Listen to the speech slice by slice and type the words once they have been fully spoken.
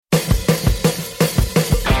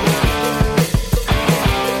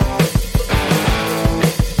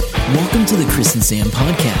to the Chris and Sam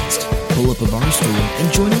podcast. Pull up a bar stool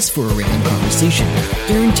and join us for a random conversation,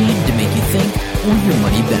 guaranteed to make you think or your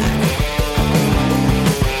money back.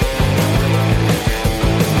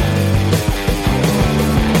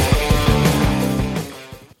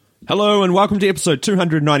 Hello and welcome to episode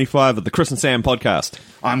 295 of the Chris and Sam podcast.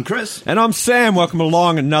 I'm Chris. And I'm Sam. Welcome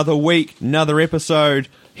along. Another week, another episode.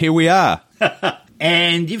 Here we are.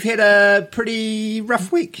 And you've had a pretty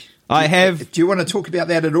rough week. I have. Do you want to talk about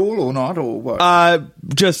that at all or not, or what?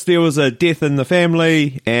 Just there was a death in the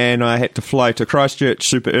family and I had to fly to Christchurch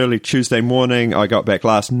super early Tuesday morning. I got back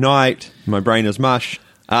last night. My brain is mush.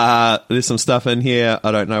 There's some stuff in here.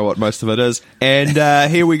 I don't know what most of it is. And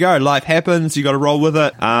here we go. Life happens. You got to roll with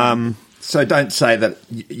it. So don't say that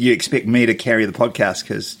you expect me to carry the podcast,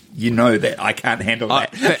 because you know that I can't handle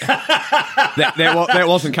that. That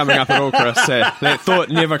wasn't coming up at all, Chris. That thought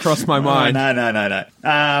never crossed my mind. No.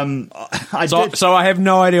 So I have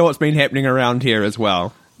no idea what's been happening around here as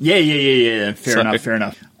well. Yeah. Fair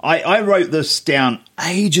enough. I wrote this down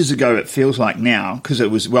ages ago, it feels like now, because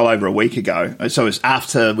it was well over a week ago. So it was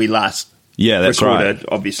after we last recorded, right.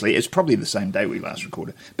 Obviously. It's probably the same day we last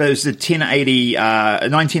recorded. But it was the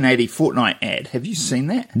 1980 Fortnite ad. Have you seen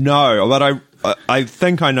that? No, but I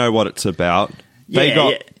think I know what it's about. They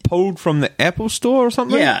got pulled from the Apple Store or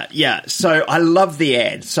something? Yeah. So I love the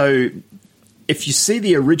ad. So if you see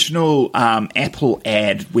the original Apple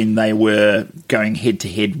ad when they were going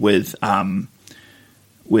head-to-head with IBM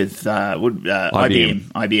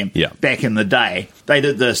back in the day, they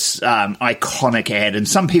did this iconic ad, and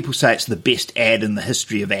some people say it's the best ad in the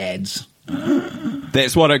history of ads.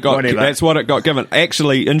 That's what it got. Whatever. That's what it got given.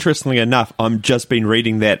 Actually, interestingly enough, I'm just been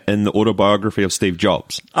reading that in the autobiography of Steve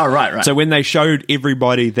Jobs. Oh, right. So when they showed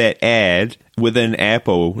everybody that ad within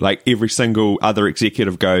Apple, like every single other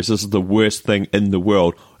executive goes, "This is the worst thing in the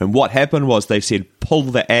world." And what happened was they said, "Pull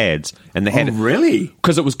the ads," and they had really,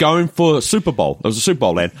 because it was going for Super Bowl. It was a Super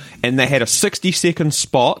Bowl ad, and they had a 60-second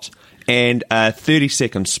spot and a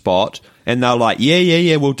 30-second spot. And they're like,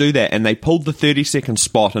 yeah, we'll do that. And they pulled the 30-second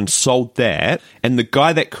spot and sold that. And the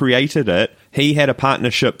guy that created it, he had a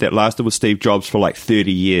partnership that lasted with Steve Jobs for like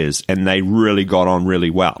 30 years. And they really got on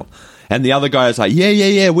really well. And the other guy is like,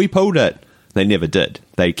 yeah, we pulled it. They never did.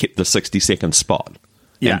 They kept the 60-second spot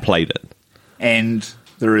and played it. And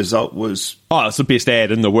the result was... Oh, it's the best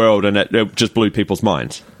ad in the world. And it just blew people's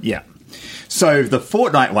minds. Yeah. So the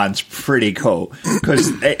Fortnite one's pretty cool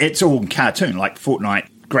because it's all cartoon, like Fortnite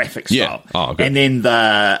graphic style. Oh, okay. And then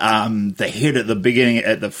the head at the beginning,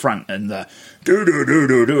 at the front, and the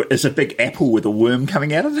do is a big apple with a worm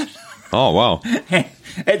coming out of it. Oh, wow.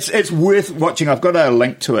 It's worth watching. I've got a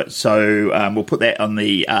link to it, so we'll put that on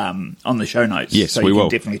the show notes. Yes, so we will.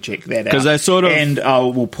 Can definitely check that out. Because they sort of, and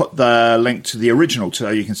we'll put the link to the original so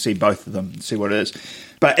you can see both of them and see what it is.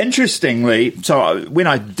 But interestingly, so when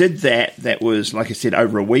I did that was, like I said,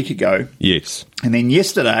 over a week ago. Yes. And then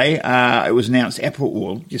yesterday, it was announced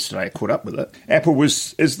yesterday I caught up with it. Apple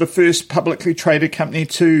is the first publicly traded company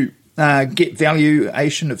to get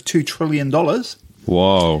valuation of $2 trillion.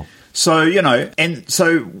 Whoa. So, and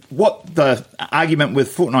so what the argument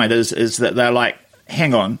with Fortnite is that they're like,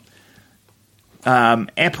 hang on,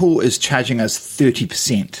 Apple is charging us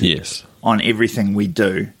 30%. Yes. On everything we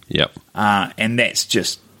do. Yep. And that's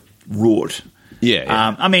just wrought.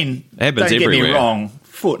 Yeah. I mean, don't get everywhere. me wrong,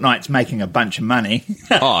 Fortnite's making a bunch of money.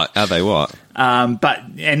 Oh, are they what?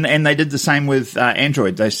 But they did the same with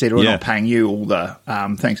Android. They said, we're not paying you all the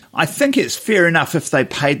things. I think it's fair enough if they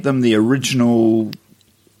paid them the original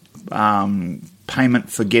payment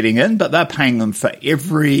for getting in, but they're paying them for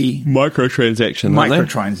every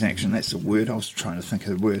microtransaction. That's the word. I was trying to think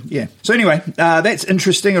of the word. Yeah. So anyway, that's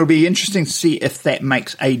interesting. It'll be interesting to see if that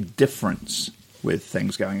makes a difference with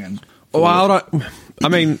things going in. Well,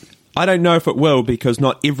 I don't know if it will, because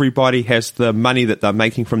not everybody has the money that they're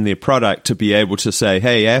making from their product to be able to say,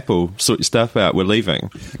 "Hey, Apple, sort your stuff out. We're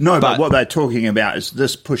leaving." No, but what they're talking about is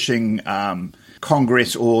this pushing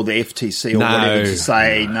Congress or the FTC or whatever to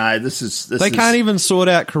say, no, this is... They can't even sort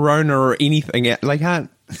out Corona or anything. They can't.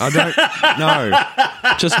 I don't know.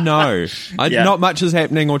 Just no. Not much is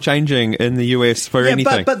happening or changing in the US for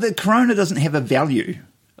anything. But the Corona doesn't have a value.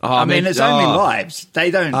 It's only lives. They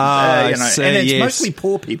don't, and it's mostly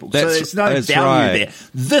poor people. So there's no value there.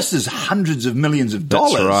 This is hundreds of millions of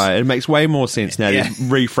dollars. That's right. It makes way more sense now. You've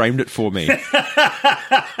reframed it for me.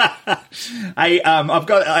 I've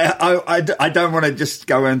got. I don't want to just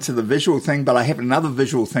go into the visual thing, but I have another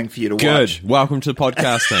visual thing for you to watch. Good. Welcome to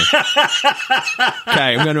podcasting.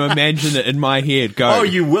 Okay, I'm going to imagine it in my head. Go. Oh,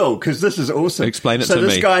 you will, because this is awesome. Explain it to me. So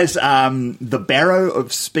this guy's the Barrow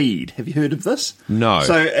of Speed. Have you heard of this? No.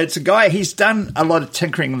 So it's a guy. He's done a lot of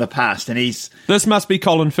tinkering in the past, and This must be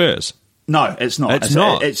Colin Firth. No, it's not. It's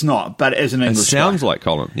not. It's not. But as an English, it sounds guy. like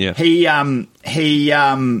Colin. Yeah. He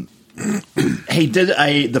did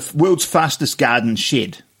the world's fastest garden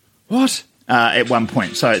shed. What? At one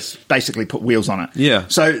point, so it's basically put wheels on it. Yeah.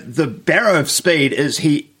 So the Barrow of Speed is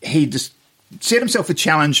he just set himself a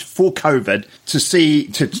challenge for COVID to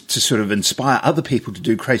sort of inspire other people to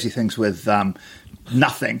do crazy things with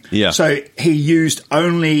nothing. Yeah. So he used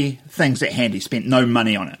only things at hand. He spent no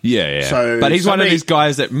money on it. Yeah. So but he's one of these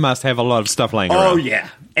guys that must have a lot of stuff laying around. Oh, yeah.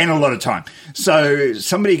 And a lot of time. So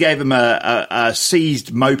somebody gave him a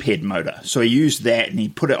seized moped motor. So he used that and he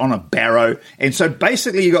put it on a barrow. And so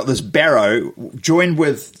basically you got this barrow joined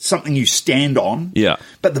with something you stand on. Yeah.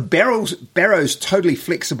 But the barrow's totally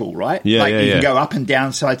flexible, right? Yeah, you can go up and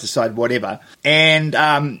down, side to side, whatever.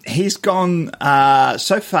 And he's gone,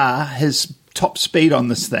 so far, his top speed on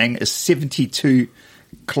this thing is 72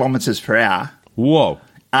 kilometers per hour. Whoa.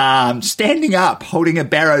 Standing up, holding a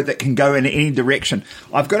barrow that can go in any direction.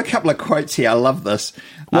 I've got a couple of quotes here. I love this.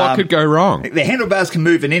 What could go wrong? The handlebars can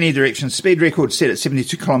move in any direction. Speed record set at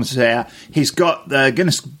 72 kilometres an hour. He's got the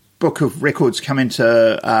Guinness Book of Records coming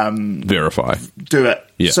to verify. Do it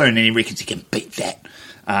soon, and he reckons he can beat that.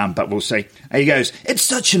 But we'll see. And he goes, it's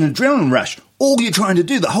such an adrenaline rush. All you're trying to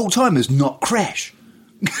do the whole time is not crash.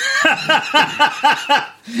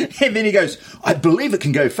 And then he goes, I believe it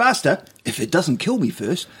can go faster if it doesn't kill me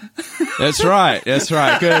first. That's right. Good.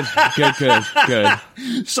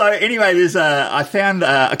 So anyway, I found,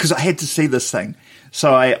 because I had to see this thing.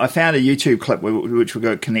 So I found a YouTube clip which we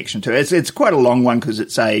got a connection to. It's quite a long one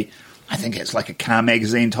because I think it's like a car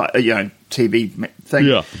magazine type, TV thing.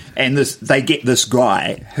 Yeah. And they get this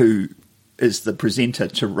guy who is the presenter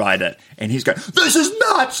to write it, and he's going, "This is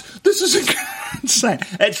nuts! This is insane!"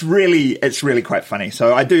 It's really quite funny.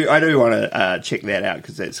 So I do want to check that out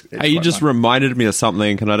because it's hey, you just reminded me of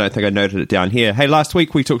something, and I don't think I noted it down here. Hey, last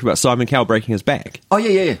week we talked about Simon Cowell breaking his back. Oh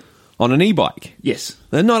yeah. On an e-bike. Yes,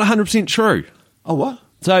 they're not 100% true. Oh what?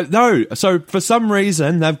 So no. So for some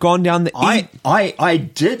reason they've gone down the. I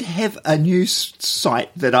did have a news site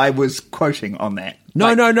that I was quoting on that. No.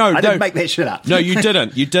 I didn't make that shit up. No, you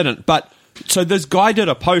didn't. You didn't. But. So this guy did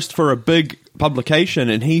a post for a big publication,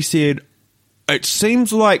 and he said, it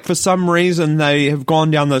seems like for some reason they have gone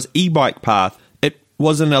down this e-bike path. It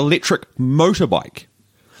was an electric motorbike.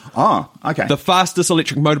 Oh, okay. The fastest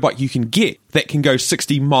electric motorbike you can get that can go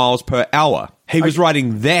 60 miles per hour. He was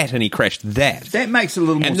riding that, and he crashed that. That makes a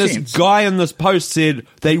little more sense. And this guy in this post said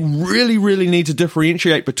they really, really need to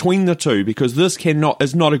differentiate between the two because this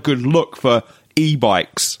is not a good look for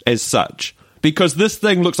e-bikes as such. Because this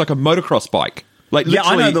thing looks like a motocross bike. Like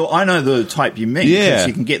literally, I know the type you mean. Yeah. Because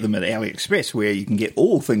you can get them at AliExpress where you can get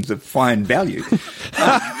all things of fine value.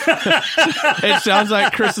 It sounds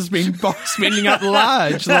like Chris has been spending up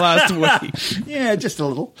large the last week. Yeah, just a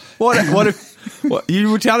little. What if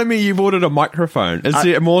you were telling me you've ordered a microphone? Is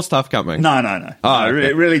there more stuff coming? No. Oh,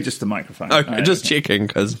 okay. Really just a microphone. Okay, just checking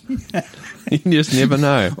because you just never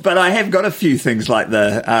know. But I have got a few things like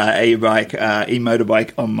the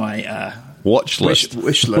e-motorbike on my... Wish list,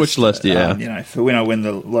 yeah. For when I win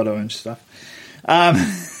the lotto and stuff. Have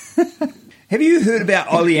you heard about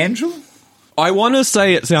Ollie Angel? I want to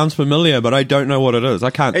say it sounds familiar, but I don't know what it is. I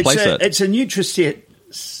can't place it. It's a Nutriset.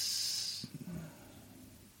 It's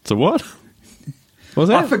a what? What was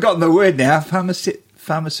that? I've forgotten the word now.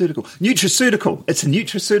 Pharmaceutical. Nutraceutical. It's a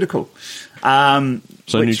nutraceutical.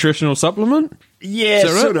 Nutritional supplement? Yeah,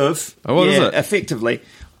 sort of. Oh, what is it? Effectively.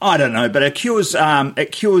 I don't know, but it cures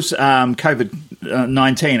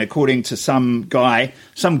COVID-19 according to some guy,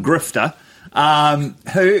 some grifter,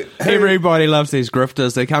 who everybody loves these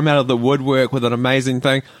grifters. They come out of the woodwork with an amazing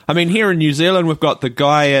thing. I mean, here in New Zealand, we've got the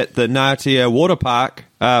guy at the Ngatea Water Park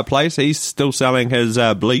place. He's still selling his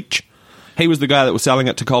bleach. He was the guy that was selling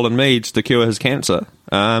it to Colin Meads to cure his cancer.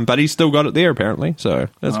 But he's still got it there, apparently, so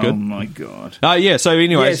that's good. Oh, my God. So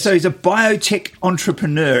anyway. Yeah, so he's a biotech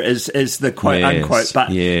entrepreneur is the quote-unquote, but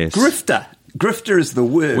grifter. Grifter is the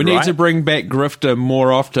word, We need to bring back grifter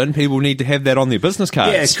more often. People need to have that on their business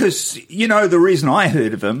cards. Yeah, because, the reason I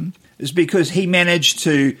heard of him is because he managed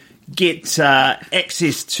to get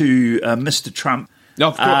access to Mr. Trump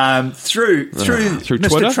through Mr.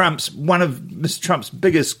 Twitter? One of Mr. Trump's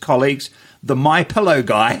biggest colleagues, the MyPillow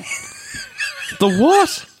guy. The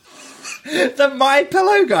what? The My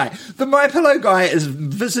Pillow guy. The My Pillow guy is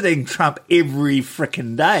visiting Trump every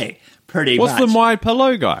frickin' day, pretty much. What's the My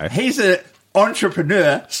Pillow guy? He's an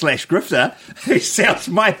entrepreneur/grifter who sells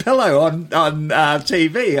My Pillow on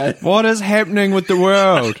TV. What is happening with the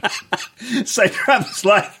world? So Trump's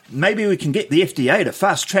like, maybe we can get the FDA to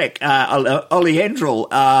fast track oleandrol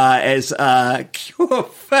as a cure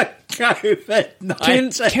for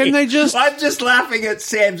COVID-19. Can they just... I'm just laughing at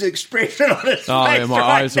Sam's expression on his face. Oh, yeah, my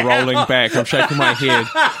eyes are rolling back. I'm shaking my head.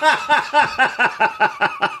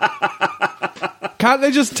 Can't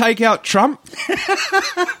they just take out Trump?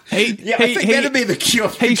 I think that'd be the cure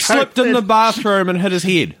for He slipped in the bathroom and hit his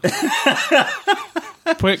head.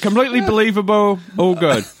 Completely believable, all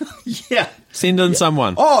good. Yeah. Send in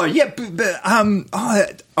someone. Oh, yeah, but I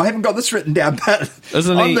haven't got this written down, but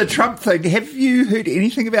the Trump thing, have you heard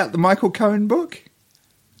anything about the Michael Cohen book?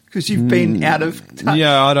 Because you've been out of touch.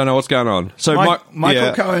 Yeah, I don't know what's going on. So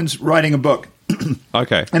Michael Cohen's writing a book.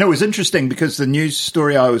 Okay. And it was interesting because the news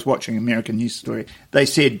story I was watching, American News Story, they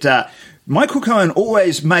said Michael Cohen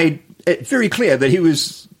always made it very clear that he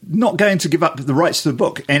was not going to give up the rights to the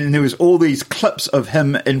book. And there was all these clips of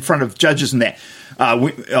him in front of judges and that.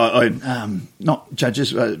 Not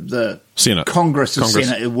judges, the Senate. Congress,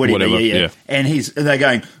 Senate, whatever. Yeah. And they're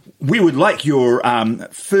going, we would like your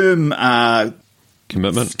firm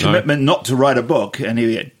commitment not to write a book. And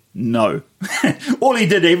he went, no. All he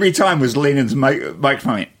did every time was lean into the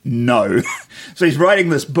microphone. No. So he's writing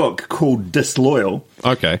this book called Disloyal.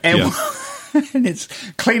 Okay. And, and it's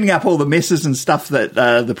cleaning up all the messes and stuff that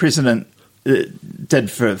the president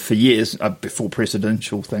did for years before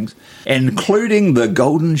presidential things, including the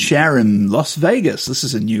Golden Shower in Las Vegas. This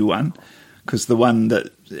is a new one because the one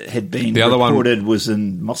that had been reported was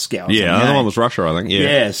in Moscow. Yeah, the other one was Russia, I think.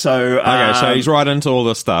 Yeah. So so he's right into all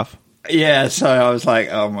this stuff. Yeah, so I was like,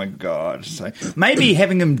 oh my God. So maybe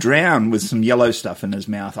having him drown with some yellow stuff in his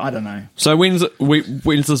mouth. I don't know. So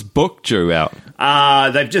when's this book due out?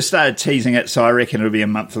 They've just started teasing it, so I reckon it'll be a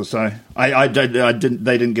month or so. They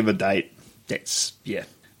didn't give a date. That's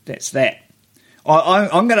that.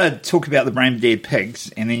 I'm going to talk about the brain dead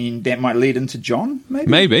pigs, and then that might lead into John,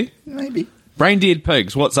 maybe. Maybe. Brain dead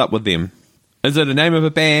pigs, what's up with them? Is it a name of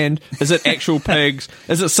a band? Is it actual pigs?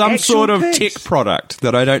 Is it some sort of tech product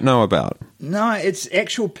that I don't know about? No, it's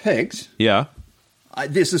actual pigs. Yeah.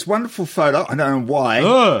 There's this wonderful photo. I don't know why.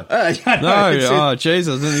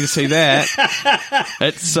 Jesus, didn't you see that?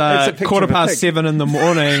 It's 7:15 in the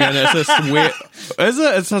morning, and it's this weird... Is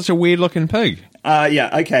it? It's such a weird-looking pig.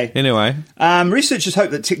 Yeah, okay. Anyway. Researchers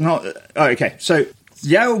hope that technology... Oh, okay. So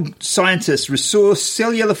Yale scientists restore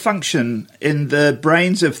cellular function in the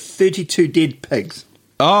brains of 32 dead pigs.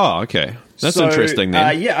 Oh, okay. That's interesting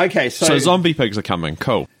then. Yeah, okay. So zombie pigs are coming.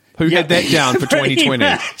 Cool. Who had that down for 2020?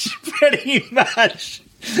 Pretty much.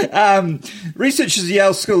 Researchers at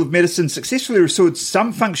Yale School of Medicine successfully restored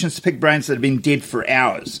some functions to pig brains that had been dead for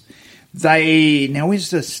hours. Now, where's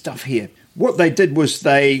the stuff here? What they did was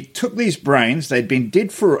they took these brains, they'd been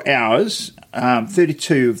dead for hours,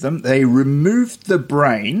 32 of them, they removed the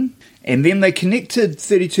brain, and then they connected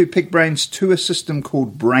 32 pig brains to a system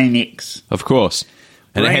called BrainX. Of course.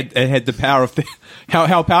 And it had the power of...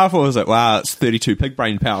 How powerful is it? Wow, it's 32 pig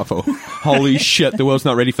brain powerful. Holy shit, the world's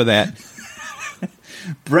not ready for that.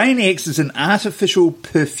 BrainX is an artificial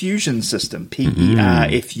perfusion system,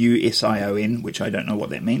 PERFUSION, which I don't know what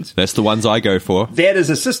that means. That's the ones I go for. That is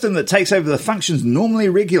a system that takes over the functions normally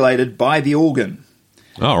regulated by the organ.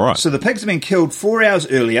 Oh, right. So the pigs have been killed 4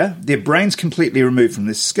 hours earlier, their brains completely removed from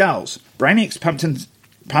their skulls. BrainX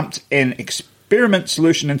pumped an experiment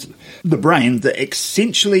solution into the brain that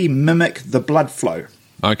essentially mimic the blood flow.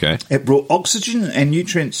 Okay. It brought oxygen and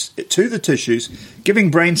nutrients to the tissues,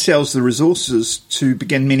 giving brain cells the resources to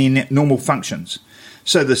begin many normal functions.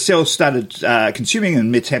 So the cells started consuming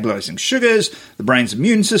and metabolizing sugars, the brain's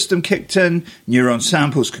immune system kicked in, neuron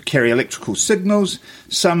samples could carry electrical signals,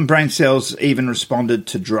 some brain cells even responded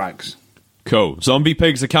to drugs. Cool. Zombie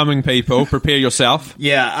pigs are coming, people. Prepare yourself.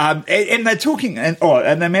 Yeah, and they're talking, and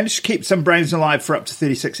they managed to keep some brains alive for up to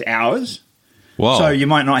 36 hours. Wow. So you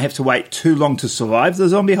might not have to wait too long to survive the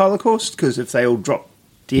zombie holocaust, because if they all drop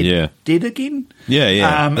dead again.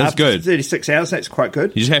 Yeah, that's after good. 36 hours, that's quite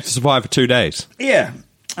good. You just have to survive for 2 days. Yeah.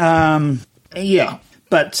 Yeah.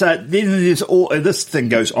 But then there's this thing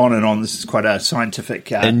goes on and on. This is quite a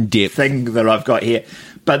scientific in-depth thing that I've got here.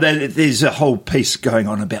 But then there's a whole piece going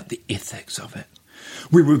on about the ethics of it.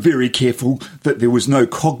 We were very careful that there was no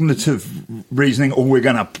cognitive reasoning, or we're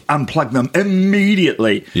going to unplug them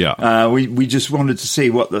immediately. Yeah. We just wanted to see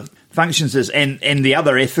what the functions is. And the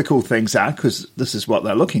other ethical things are, because this is what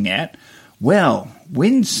they're looking at. Well,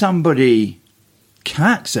 when somebody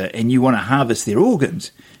carks it and you want to harvest their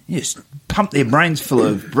organs, you just pump their brains full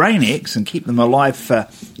of brain X and keep them alive for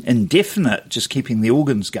indefinite, just keeping the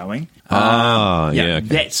organs going. Okay.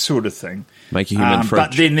 That sort of thing. Make a human fridge.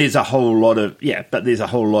 But then there's a whole lot of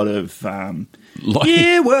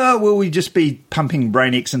will we just be pumping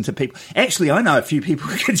brain X into people? Actually, I know a few people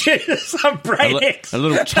who could use some brain X. A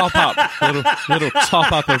little top up, little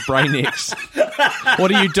top up of brain X.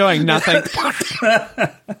 What are you doing? Nothing.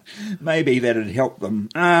 Maybe that'd help them.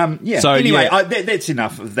 So anyway, that's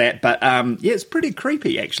enough of that. But it's pretty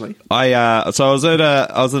creepy, actually. I was in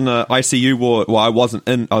a ICU ward. Well, I wasn't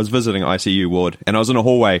in. I was visiting an ICU ward, and I was in a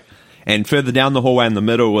hallway. And further down the hallway in the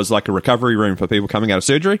middle was like a recovery room for people coming out of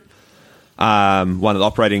surgery. One of the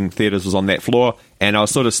operating theatres was on that floor, and I was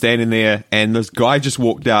sort of standing there, and this guy just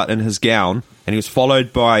walked out in his gown, and he was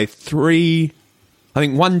followed by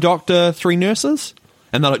one doctor, 3 nurses,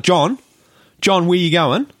 and they're like, John, where you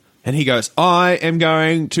going? And he goes, I am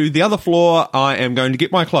going to the other floor, I am going to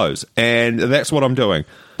get my clothes, and that's what I'm doing.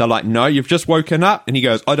 They're like, no, you've just woken up. And he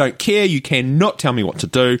goes, I don't care, you cannot tell me what to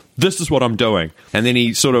do. This is what I'm doing. And then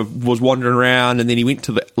he sort of was wandering around, and then he went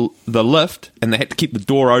to the lift, and they had to keep the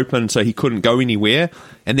door open so he couldn't go anywhere.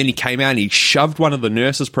 And then he came out and he shoved one of the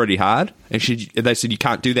nurses pretty hard. And they said, you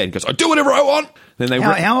can't do that. And he goes, I do whatever I want. Then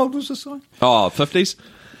how old was this guy? 50s.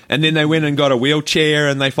 And then they went and got a wheelchair,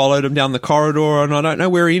 and they followed him down the corridor, and I don't know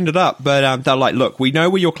where he ended up. But they're like, look, we know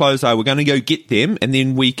where your clothes are. We're going to go get them, and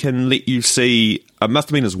then we can let you see. It must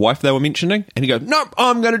have been his wife they were mentioning. And he goes, nope,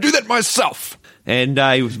 I'm going to do that myself. And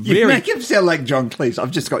he was very... You make him sound like John Cleese.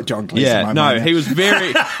 I've just got John Cleese in my mind. He was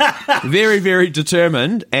very, very, very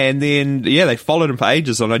determined. And then, they followed him for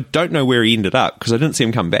ages, and I don't know where he ended up, because I didn't see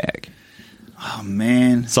him come back. Oh,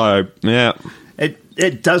 man. So, yeah...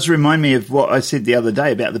 It does remind me of what I said the other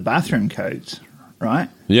day about the bathroom codes, right?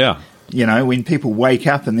 Yeah. You know, when people wake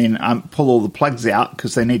up and then pull all the plugs out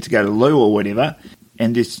because they need to go to loo or whatever,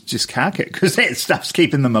 and just cark it because that stuff's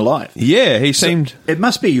keeping them alive. Yeah, he seemed... It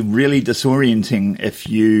must be really disorienting if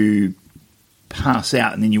you pass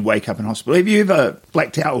out and then you wake up in hospital. Have you ever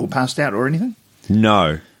blacked out or passed out or anything?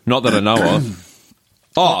 No, not that I know of.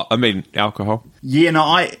 Alcohol. Yeah,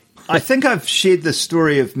 no, I think I've shared the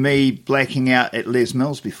story of me blacking out at Les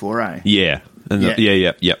Mills before, eh? Yeah. In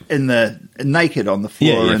the naked on the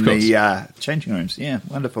floor in the changing rooms. Yeah,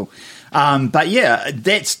 wonderful. But yeah,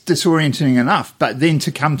 that's disorienting enough. But then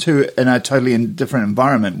to come to in a totally different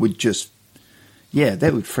environment would just,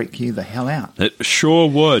 that would freak you the hell out. It sure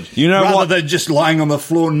would. You know, rather than just lying on the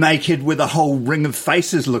floor naked with a whole ring of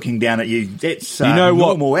faces looking down at you. That's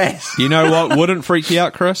normal ass. You know what wouldn't freak you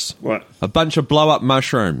out, Chris? What? A bunch of blow-up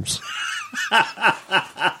mushrooms.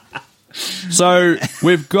 So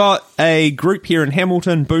we've got a group here in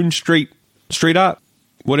Hamilton, Boone Street Art,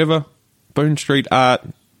 whatever. Boone Street Art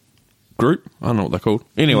Group. I don't know what they're called.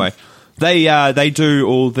 Anyway. They do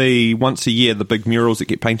all the, once a year, the big murals that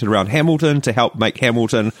get painted around Hamilton to help make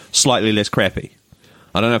Hamilton slightly less crappy.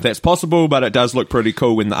 I don't know if that's possible, but it does look pretty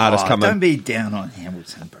cool when the artists come in. Don't be down on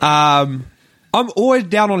Hamilton, bro. I'm always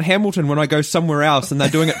down on Hamilton when I go somewhere else and they're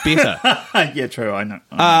doing it better. Yeah, true, I know.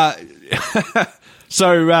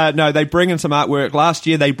 So, they bring in some artwork. Last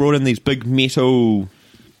year they brought in these big metal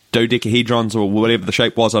dodecahedrons or whatever the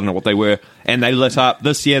shape was, I don't know what they were, and they lit up.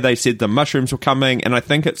 This year they said the mushrooms were coming, and I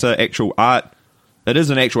think it's an actual art. It is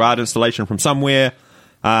an actual art installation from somewhere.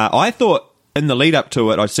 I thought in the lead up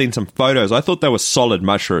to it, I've seen some photos. I thought they were solid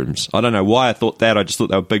mushrooms. I don't know why I thought that. I just thought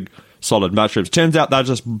they were big, solid mushrooms. Turns out they're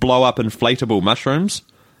just blow up inflatable mushrooms.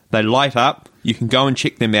 They light up. You can go and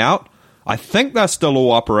check them out. I think they're still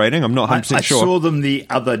all operating. I'm not 100% sure. I saw them the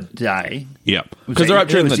other day. Yep. Because they're up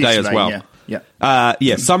during the day as well.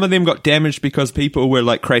 Yeah. Some of them got damaged because people were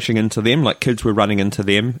like crashing into them, like kids were running into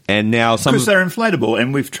them, and now some because they're inflatable,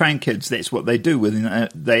 and we've trained kids. That's what they do with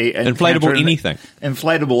they inflatable anything,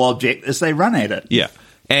 inflatable object as they run at it. Yeah,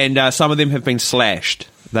 and some of them have been slashed.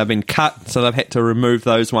 They've been cut, so they've had to remove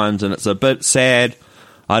those ones, and it's a bit sad.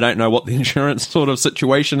 I don't know what the insurance sort of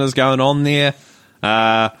situation is going on there.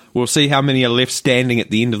 We'll see how many are left standing at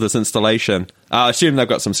the end of this installation. I assume they've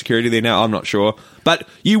got some security there now. I'm not sure. But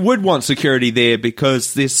you would want security there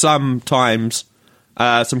because there's sometimes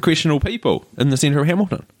some questionable people in the centre of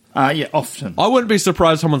Hamilton. Yeah, often. I wouldn't be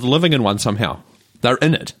surprised someone's living in one somehow. They're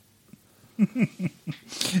in it.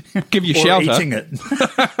 Give you shelter. Eating it.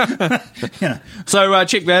 Yeah. So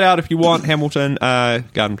check that out if you want, Hamilton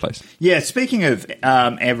Garden Place. Yeah, speaking of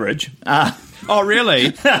average... Oh,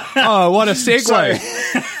 really? Oh, what a segue.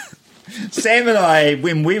 So, Sam and I,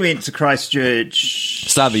 when we went to Christchurch...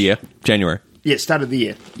 Start of the year, January. Yeah, start of the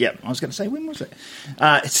year. Yeah, I was going to say, when was it?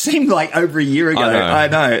 It seemed like over a year ago. I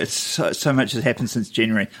know. It's so much has happened since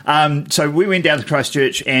January. So we went down to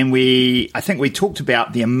Christchurch and I think we talked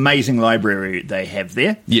about the amazing library they have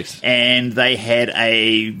there. Yes. And they had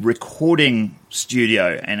a recording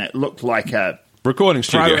studio, and it looked like a recording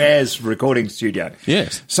studio. Pro-as recording studio.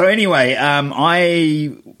 Yes. So anyway,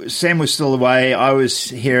 Sam was still away. I was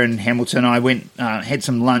here in Hamilton. I went, had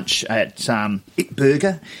some lunch at Eat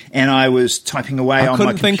Burger, and I was typing away on my computer.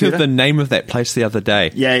 I couldn't think of the name of that place the other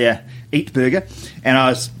day. Yeah. Eat Burger. And I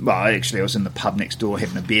was in the pub next door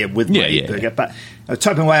having a beer with my Eat Burger. But I was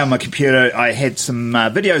typing away on my computer. I had some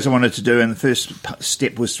videos I wanted to do, and the first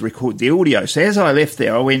step was to record the audio. So as I left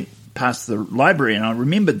there, I went past the library, and I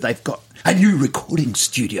remembered they've got a new recording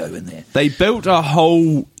studio in there. They built a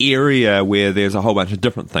whole area where there's a whole bunch of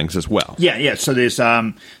different things as well. Yeah. So there's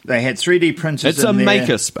they had 3D printers. It's a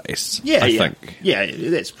makerspace. I think. Yeah,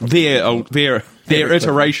 that's their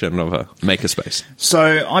iteration of a makerspace.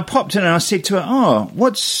 So I popped in and I said to her,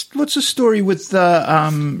 what's the story with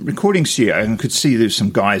the recording studio? And I could see there's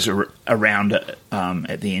some guys around it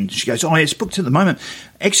at the end. She goes, it's booked at the moment.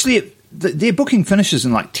 Actually, their booking finishes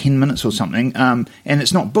in like 10 minutes or something, and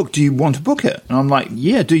it's not booked. Do you want to book it? And I'm like,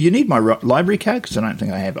 yeah. Do you need my library card? Because I don't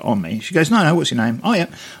think I have it on me. She goes, no, what's your name? Oh, yeah.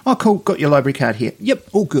 Oh, cool, got your library card here. Yep,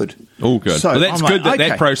 all good. All good. So that's good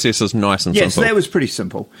that process is nice and simple. Yes, that was pretty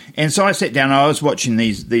simple. And so I sat down and I was watching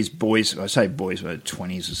these boys. I say boys were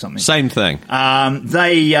 20s or something. Same thing.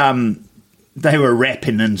 They were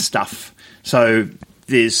rapping and stuff. So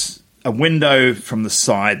there's a window from the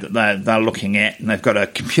side that they're looking at, and they've got a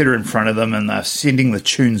computer in front of them, and they're sending the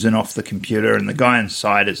tunes in off the computer, and the guy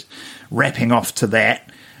inside is rapping off to that,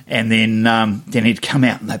 and then he'd come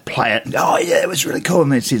out and they'd play it, and, it was really cool,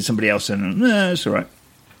 and they'd send somebody else in, and it's all right.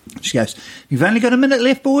 She goes, you've only got a minute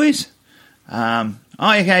left, boys?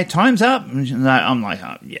 Okay, time's up. And I'm like,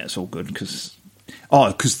 yeah, it's all good, because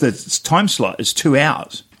the time slot is 2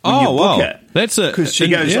 hours. When you book it. That's it. Because she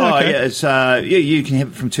goes, you can have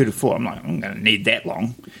it from 2 to 4. I'm like, I'm going to need that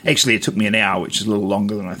long. Actually, it took me an hour, which is a little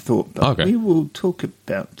longer than I thought. But we will talk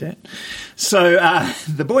about that. So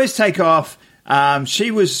the boys take off. She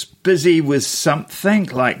was busy with something,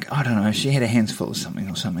 like, I don't know, she had her hands full of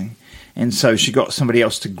something. And so she got somebody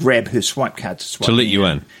else to grab her swipe card to swipe. To let you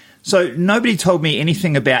in. So nobody told me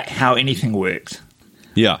anything about how anything worked.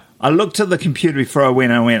 Yeah. I looked at the computer before I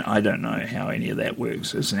went, I don't know how any of that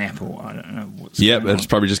works. It's an Apple. I don't know what's going on. It's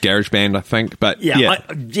probably just GarageBand, I think. But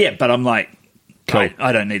but I'm like, cool.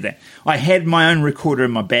 I don't need that. I had my own recorder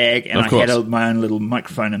in my bag, and I had my own little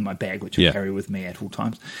microphone in my bag, which I carry with me at all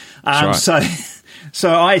times.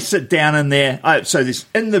 So I sit down in there. So there's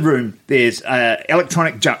in the room, there's an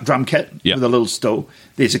electronic drum kit with a little stool.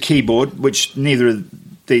 There's a keyboard, which neither of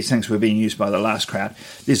these things were being used by the last crowd.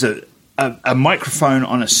 There's a microphone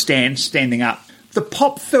on a standing up. The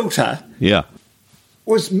pop filter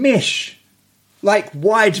was mesh, like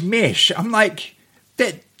wide mesh. I'm like,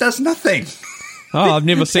 that does nothing. I've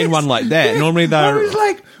never seen one like that. Normally they're... I was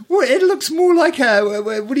like, it looks more like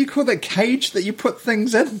what do you call that cage that you put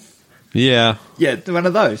things in? Yeah. Yeah, one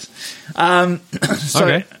of those.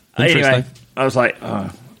 Okay, anyway, I was like,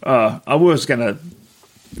 I was going to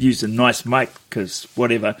use a nice mic because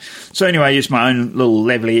whatever. So anyway, I used my own little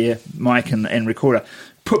lavalier mic and recorder.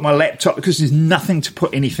 Put my laptop, because there's nothing to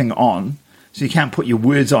put anything on, so you can't put your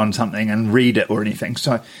words on something and read it or anything.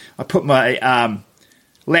 So I put my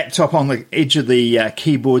laptop on the edge of the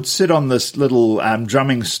keyboard, sit on this little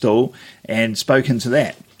drumming stool, and spoke into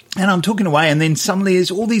that. And I'm talking away, and then suddenly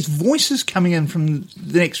there's all these voices coming in from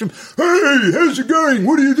the next room. Hey, how's it going?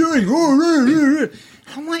 What are you doing?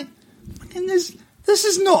 I'm like, this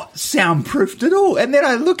is not soundproofed at all. And then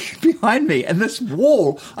I look behind me, and this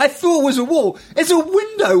wall, I thought was a wall, it's a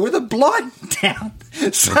window with a blind down.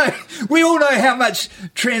 So we all know how much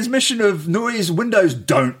transmission of noise windows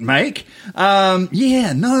don't make.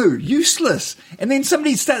 Useless. And then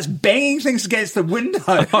somebody starts banging things against the window.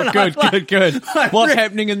 Oh, good. What's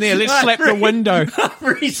happening in there? Let's slap the window. I'm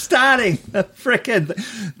restarting.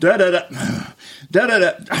 Frickin' da-da-da.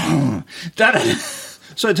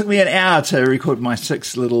 So it took me an hour to record my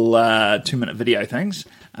 6 little 2-minute video things.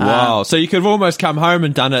 Wow. So you could have almost come home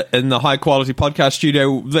and done it in the high-quality podcast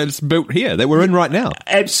studio that's built here, that we're in right now.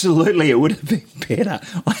 Absolutely. It would have been better.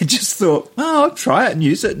 I just thought, I'll try it and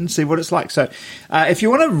use it and see what it's like. So if you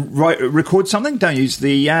want to record something, don't use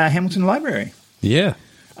the Hamilton Library. Yeah.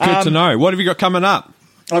 Good to know. What have you got coming up?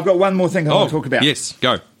 I've got one more thing I want to talk about. Yes,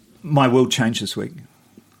 go. My world changed this week.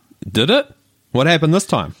 Did it? What happened this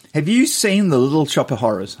time? Have you seen the Little Shop of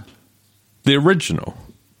Horrors? The original?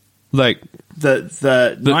 Like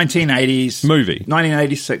The 1980s movie.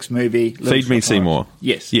 1986 movie. Feed Me Seymour.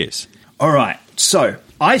 Yes. Yes. All right. So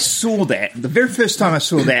I saw that. The very first time I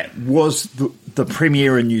saw that was the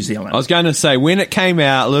premiere in New Zealand. I was going to say, when it came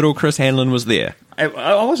out, little Chris Hanlon was there.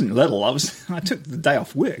 I wasn't little. I took the day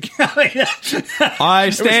off work.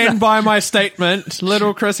 I stand by my statement.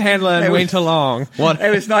 Little Chris Hanlon went along. What?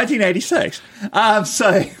 It was 1986.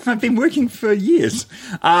 So I've been working for years.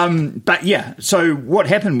 But yeah, so what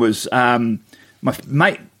happened was my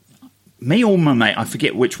mate, I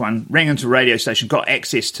forget which one, rang into a radio station, got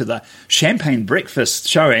access to the champagne breakfast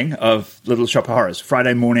showing of Little Shop of Horrors,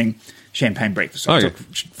 Friday morning champagne breakfast. So I took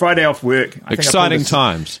Friday off work. Exciting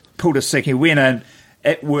times. Pulled a sickie, went in.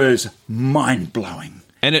 It was mind-blowing.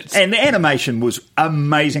 And the animation was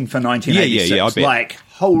amazing for 1986. Yeah, I bet. Like,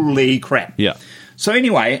 holy crap. Yeah. So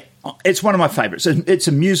anyway, it's one of my favourites. It's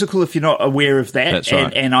a musical, if you're not aware of that. That's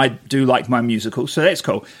right. And I do like my musicals, so that's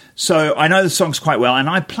cool. So I know the songs quite well, and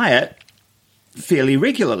I play it fairly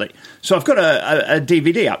regularly. So I've got a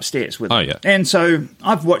DVD upstairs with it. Oh, yeah. And so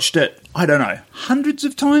I've watched it, I don't know, hundreds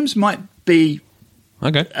of times, might be...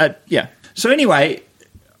 Okay. Yeah. So anyway,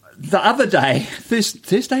 the other day,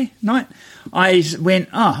 Thursday night, I went,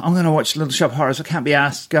 I'm going to watch Little Shop of Horrors. I can't be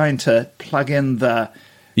asked going to plug in the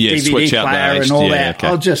DVD switch out player and all that.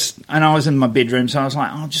 Okay. And I was in my bedroom, so I was like,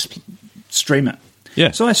 I'll just stream it.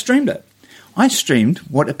 Yeah. So I streamed it. I streamed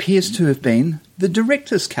what appears to have been the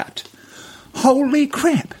director's cut. Holy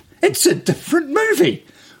crap. It's a different movie.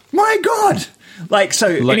 My God.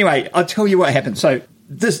 Anyway, I'll tell you what happened. So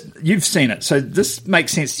this, you've seen it. So this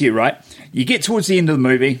makes sense to you, right? You get towards the end of the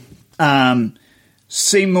movie.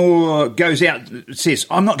 Seymour goes out, says,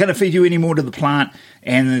 I'm not going to feed you any more to the plant.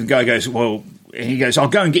 And the guy goes, I'll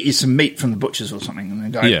go and get you some meat from the butchers or something.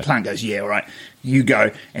 And the plant goes, yeah, all right, you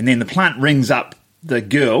go. And then the plant rings up the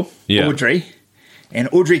girl, Audrey. And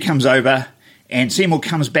Audrey comes over. And Seymour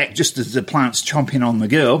comes back just as the plant's chomping on the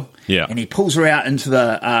girl. Yeah. And he pulls her out into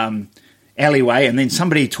the alleyway. And then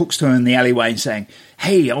somebody talks to him in the alleyway and saying,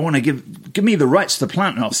 hey, I want to give me the rights to the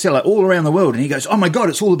plant and I'll sell it all around the world. And he goes, oh, my God,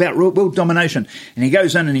 it's all about world domination. And he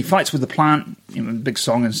goes in and he fights with the plant, big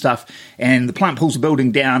song and stuff. And the plant pulls the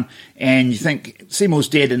building down. And you think Seymour's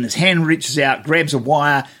dead. And his hand reaches out, grabs a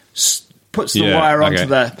wire, puts the wire onto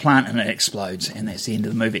the plant and it explodes. And that's the end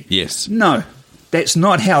of the movie. Yes. No, that's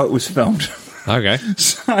not how it was filmed. Okay.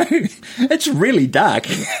 So it's really dark.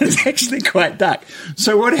 It's actually quite dark.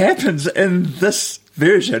 So what happens in this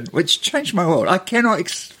version, which changed my world, I cannot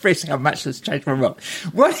express how much this changed my world.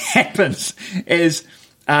 What happens is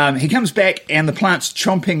he comes back and the plant's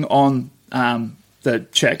chomping on the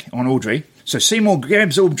chick, on Audrey. So Seymour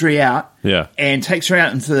grabs Audrey out and takes her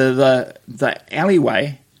out into the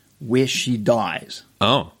alleyway where she dies.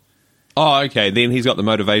 Oh, okay. Then he's got the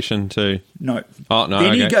motivation to... No. Oh, no,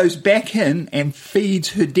 Then he goes back in and feeds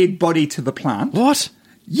her dead body to the plant. What?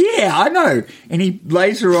 Yeah, I know. And he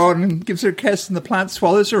lays her on and gives her a kiss and the plant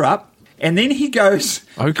swallows her up. And then he goes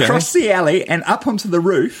across the alley and up onto the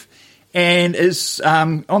roof and is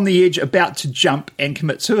on the edge about to jump and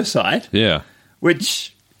commit suicide. Yeah.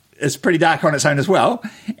 Which is pretty dark on its own as well.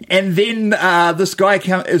 And then this guy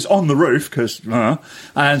is on the roof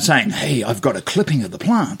and saying, hey, I've got a clipping of the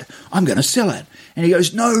plant. I'm going to sell it. And he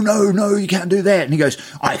goes, no, you can't do that. And he goes,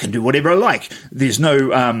 I can do whatever I like. There's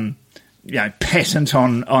no patent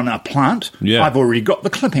on a plant. Yeah. I've already got the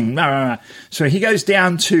clipping. So he goes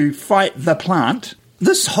down to fight the plant.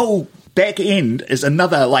 This whole back end is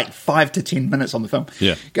another 5 to 10 minutes on the film.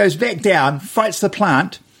 Yeah. Goes back down, fights the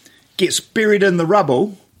plant, gets buried in the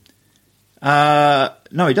rubble.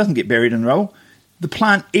 No, he doesn't get buried in the rubble. The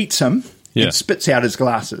plant eats him and spits out his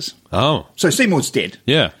glasses. Oh. So Seymour's dead.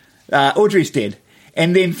 Yeah. Audrey's dead.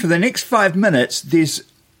 And then for the next 5 minutes, there's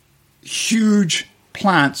huge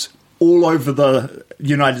plants all over the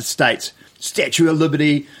United States. Statue of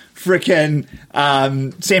Liberty, frickin'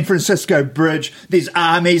 San Francisco Bridge. There's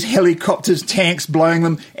armies, helicopters, tanks blowing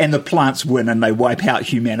them, and the plants win and they wipe out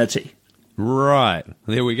humanity. Right.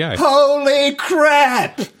 There we go. Holy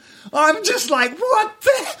crap! I'm just like,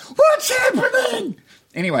 what's happening?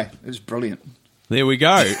 Anyway, it was brilliant. There we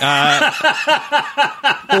go.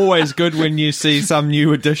 Always good when you see some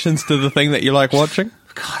new additions to the thing that you like watching.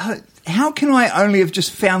 God, how can I only have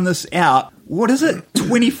just found this out? What is it,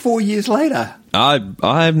 24 years later? I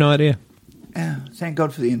have no idea. Thank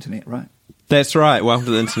God for the internet, right? That's right. Welcome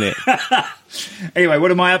to the internet. Anyway,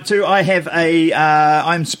 what am I up to? I have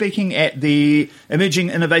I'm speaking at the Emerging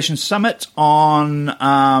Innovation Summit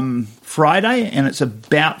on Friday, and it's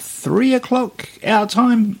about 3 o'clock our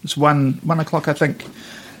time. It's 1 o'clock, I think,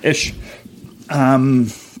 ish,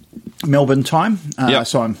 Melbourne time. Yep.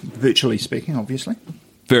 So I'm virtually speaking, obviously.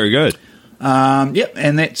 Very good. Yep,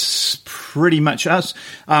 and that's pretty much us.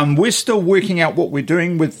 We're still working out what we're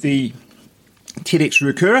doing with the TEDx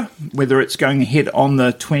Ruakura, whether it's going ahead on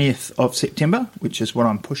the 20th of September, which is what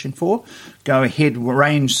I'm pushing for. Go ahead,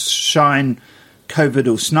 rain, shine,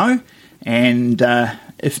 COVID or snow, and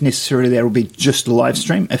if necessary, that'll be just a live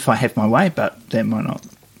stream if I have my way, but I might not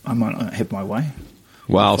have my way.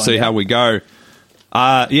 Well, I'll see how we go.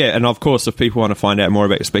 And of course, if people want to find out more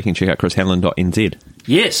about your speaking, check out chrishanlon.nz.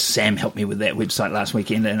 Yes, Sam helped me with that website last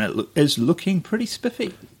weekend, and it is looking pretty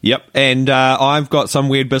spiffy. Yep, and I've got some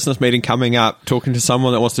weird business meeting coming up, talking to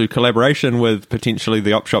someone that wants to do collaboration with potentially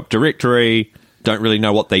the Op Shop Directory. Don't really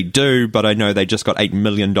know what they do, but I know they just got $8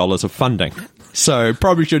 million of funding. So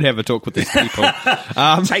probably should have a talk with these people.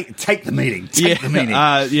 Take the meeting. Take the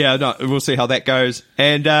meeting. We'll see how that goes.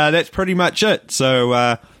 And that's pretty much it.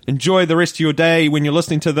 So enjoy the rest of your day when you're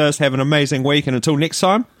listening to this. Have an amazing week. And until next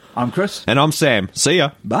time, I'm Chris. And I'm Sam. See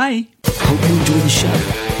ya. Bye. Hope you enjoy the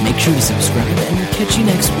show. Make sure to subscribe and we'll catch you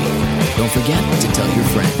next week. Don't forget to tell your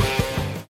friend.